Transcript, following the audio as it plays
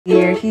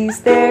Here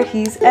he's there,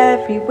 he's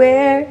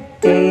everywhere.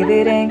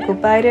 David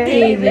Anklebiter,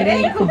 David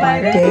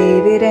Anklebiter,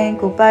 David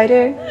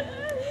Anklebiter.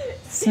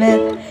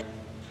 Smith.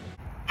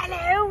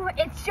 Hello,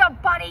 it's your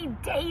buddy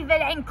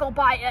David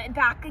Anklebiter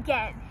back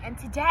again, and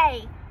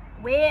today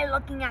we're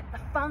looking at the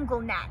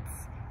fungal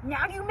gnats.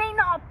 Now you may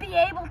not be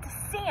able to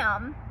see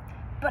them,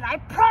 but I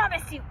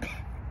promise you,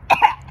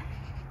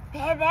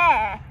 they're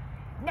there.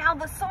 Now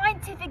the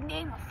scientific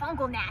name of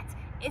fungal gnats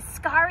is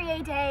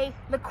Scariidae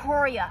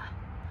licoria,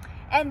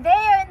 and they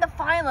are in the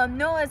phylum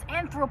known as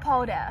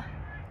Anthropoda.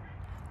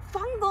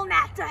 Fungal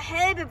gnats are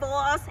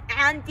herbivores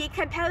and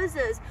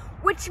decomposers,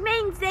 which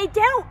means they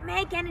don't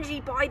make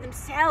energy by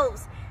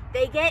themselves.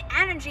 They get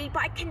energy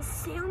by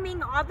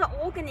consuming other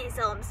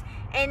organisms,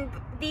 and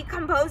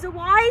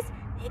decomposer-wise,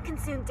 they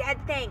consume dead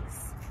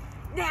things.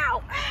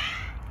 Now,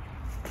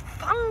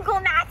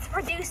 fungal gnats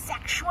reproduce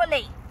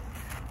sexually,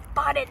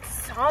 but in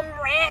some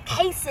rare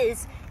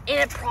cases,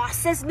 in a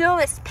process known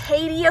as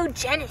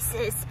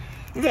paleogenesis,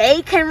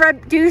 they can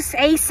reproduce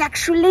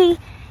asexually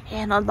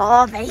in a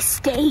larvae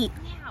state.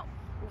 Now,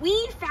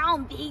 we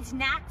found these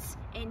gnats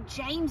in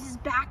James's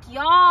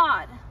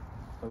backyard.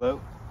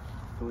 Hello?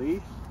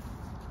 Police?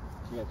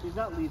 Yeah, she's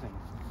not leaving.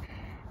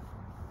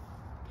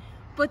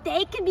 But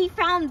they can be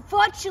found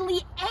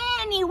virtually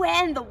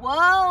anywhere in the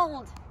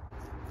world.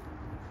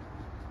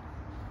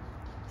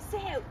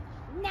 So,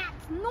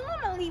 gnats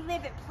normally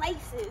live in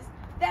places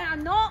that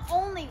are not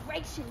only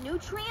rich in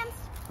nutrients,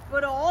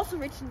 but are also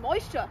rich in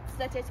moisture,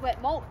 such as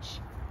wet mulch.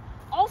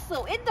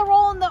 Also, in their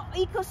role in the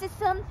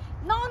ecosystem,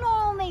 not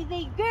only are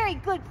they very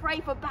good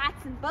prey for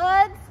bats and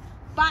birds,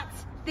 but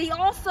they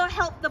also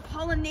help the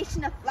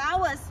pollination of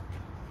flowers.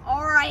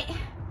 Alright,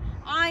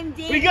 I'm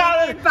David. We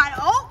got it! I'm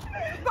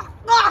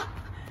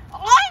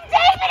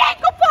David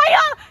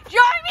Anklebiter!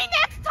 Join me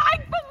next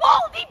time for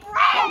moldy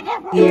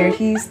bread! Here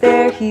he's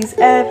there, he's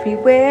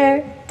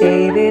everywhere.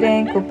 David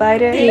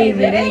Anklebiter,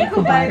 David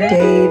Anklebiter,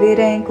 David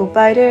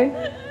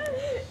Anklebiter.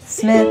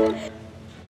 Smith.